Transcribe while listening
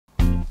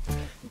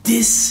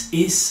This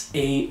is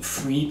a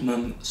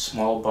Friedman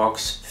small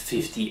box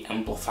 50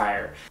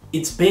 amplifier.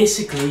 It's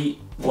basically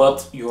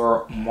what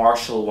your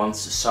Marshall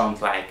wants to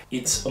sound like.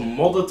 It's a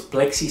modded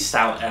plexi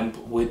style amp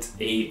with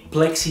a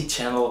plexi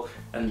channel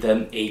and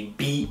then a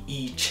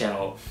BE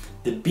channel.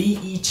 The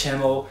BE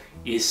channel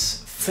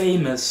is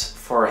famous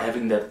for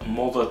having that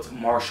modded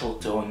Marshall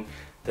tone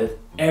that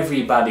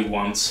everybody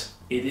wants.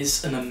 It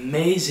is an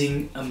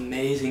amazing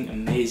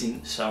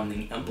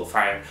sounding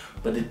amplifier,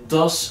 but it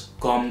does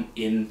come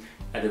in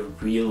at a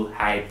real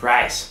high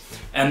price.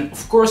 And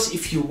of course,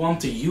 if you want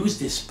to use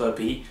this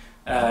puppy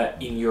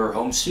in your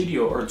home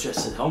studio or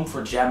just at home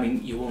for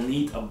jamming, you will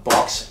need a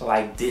box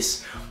like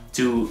this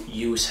to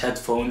use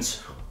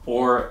headphones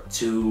or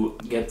to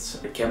get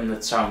the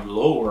cabinet sound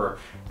lower.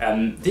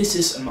 This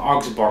is an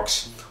aux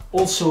box,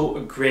 also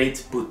a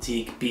great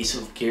boutique piece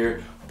of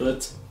gear,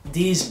 but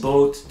these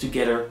both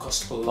together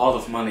cost a lot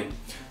of money.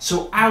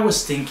 So I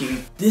was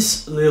thinking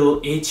this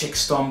little HX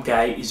STOMP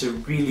guy is a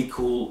really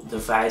cool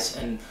device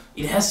and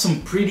it has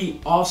some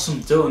pretty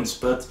awesome tones,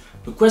 but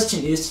the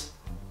question is,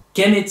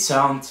 can it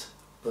sound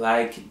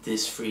like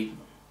this Friedman?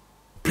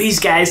 Please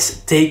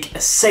guys, take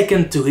a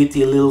second to hit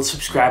the little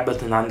subscribe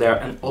button on there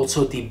and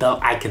also the bell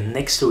icon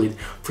next to it.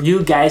 For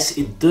you guys,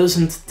 it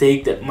doesn't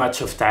take that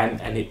much of time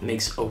and it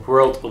makes a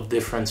world of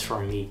difference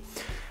for me.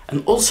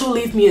 And also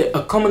leave me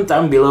a comment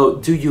down below.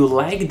 Do you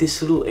like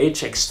this little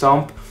HX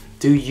STOMP?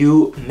 Do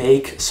you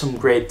make some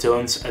great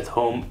tones at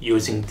home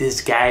using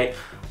this guy?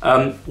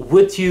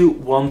 Would you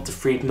want the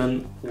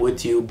Friedman?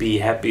 Would you be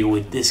happy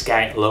with this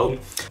guy alone?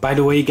 By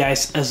the way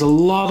guys, as a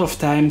lot of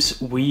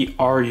times we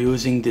are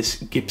using this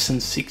Gibson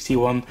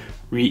 61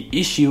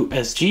 reissue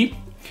SG.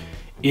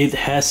 It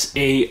has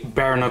a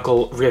bare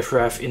knuckle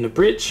riff-raff in the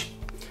bridge.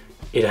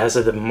 It has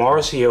a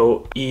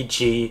Marzio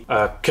EG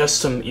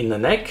custom in the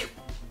neck.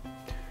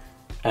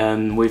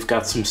 And we've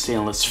got some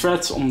stainless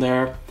frets on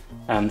there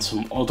and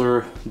some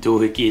other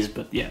doohickeys,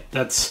 but yeah,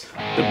 that's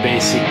the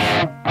basic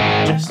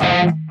gist.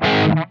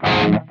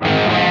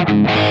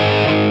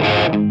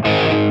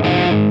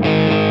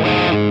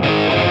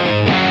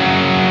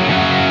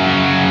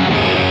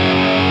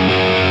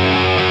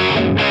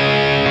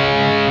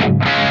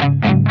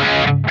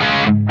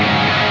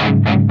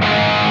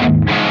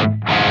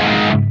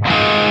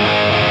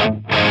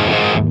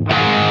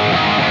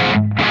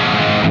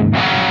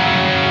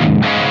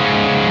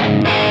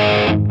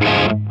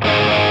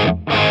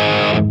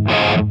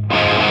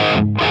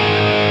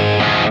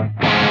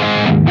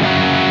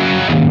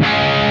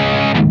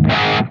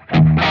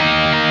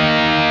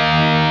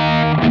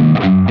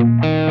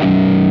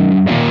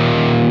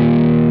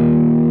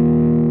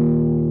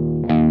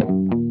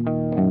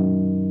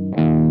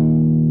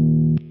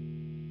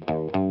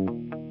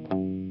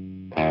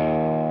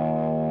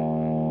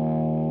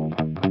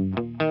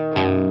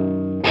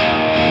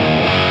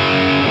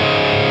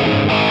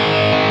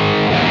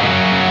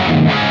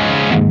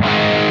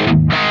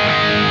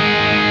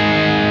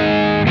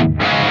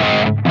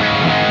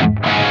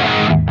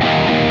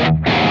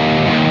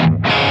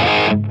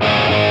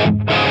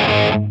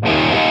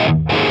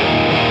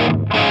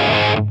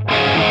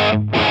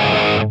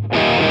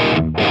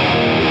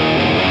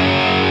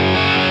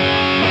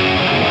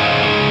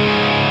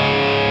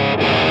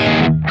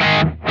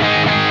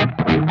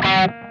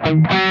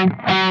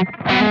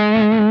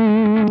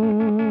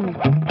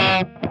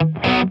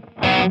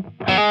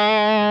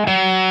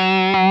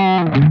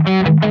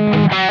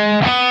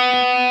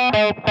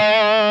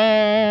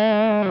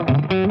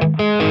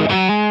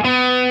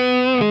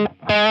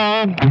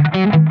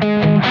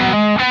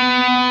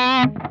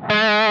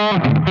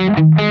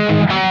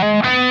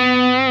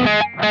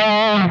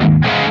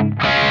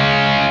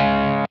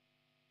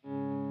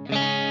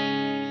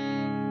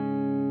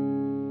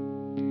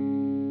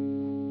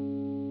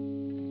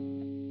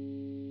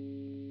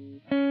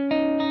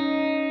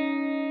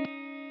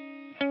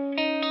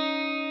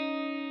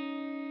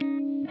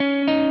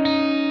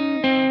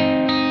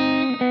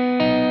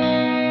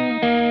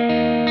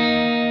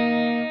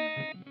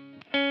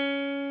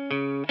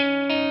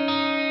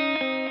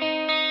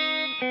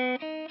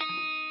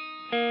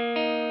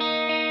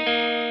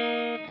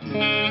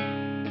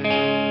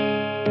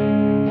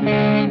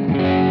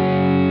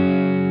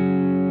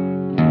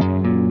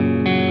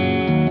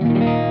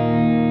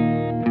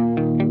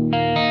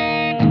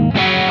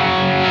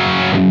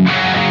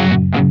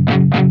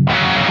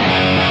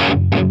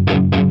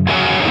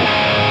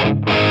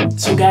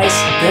 So guys,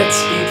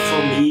 that's it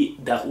for me.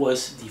 That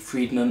was the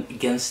Friedman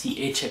against the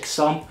HX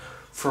STOMP.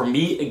 For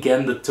me,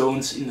 again, the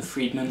tones in the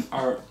Friedman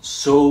are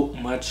so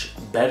much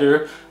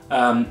better.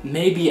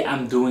 Maybe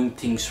I'm doing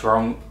things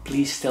wrong.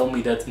 Please tell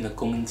me that in the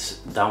comments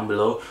down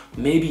below.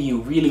 Maybe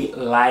you really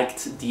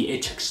liked the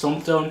HX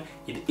STOMP tone.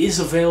 It is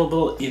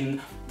available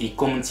in the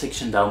comment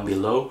section down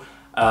below.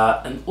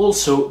 And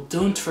also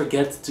don't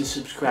forget to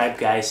subscribe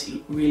guys,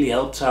 it really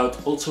helps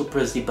out. Also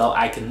press the bell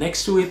icon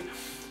next to it.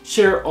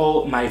 Share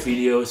all my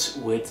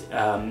videos with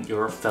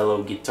your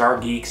fellow guitar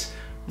geeks.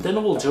 Then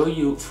I will join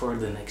you for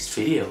the next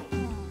video.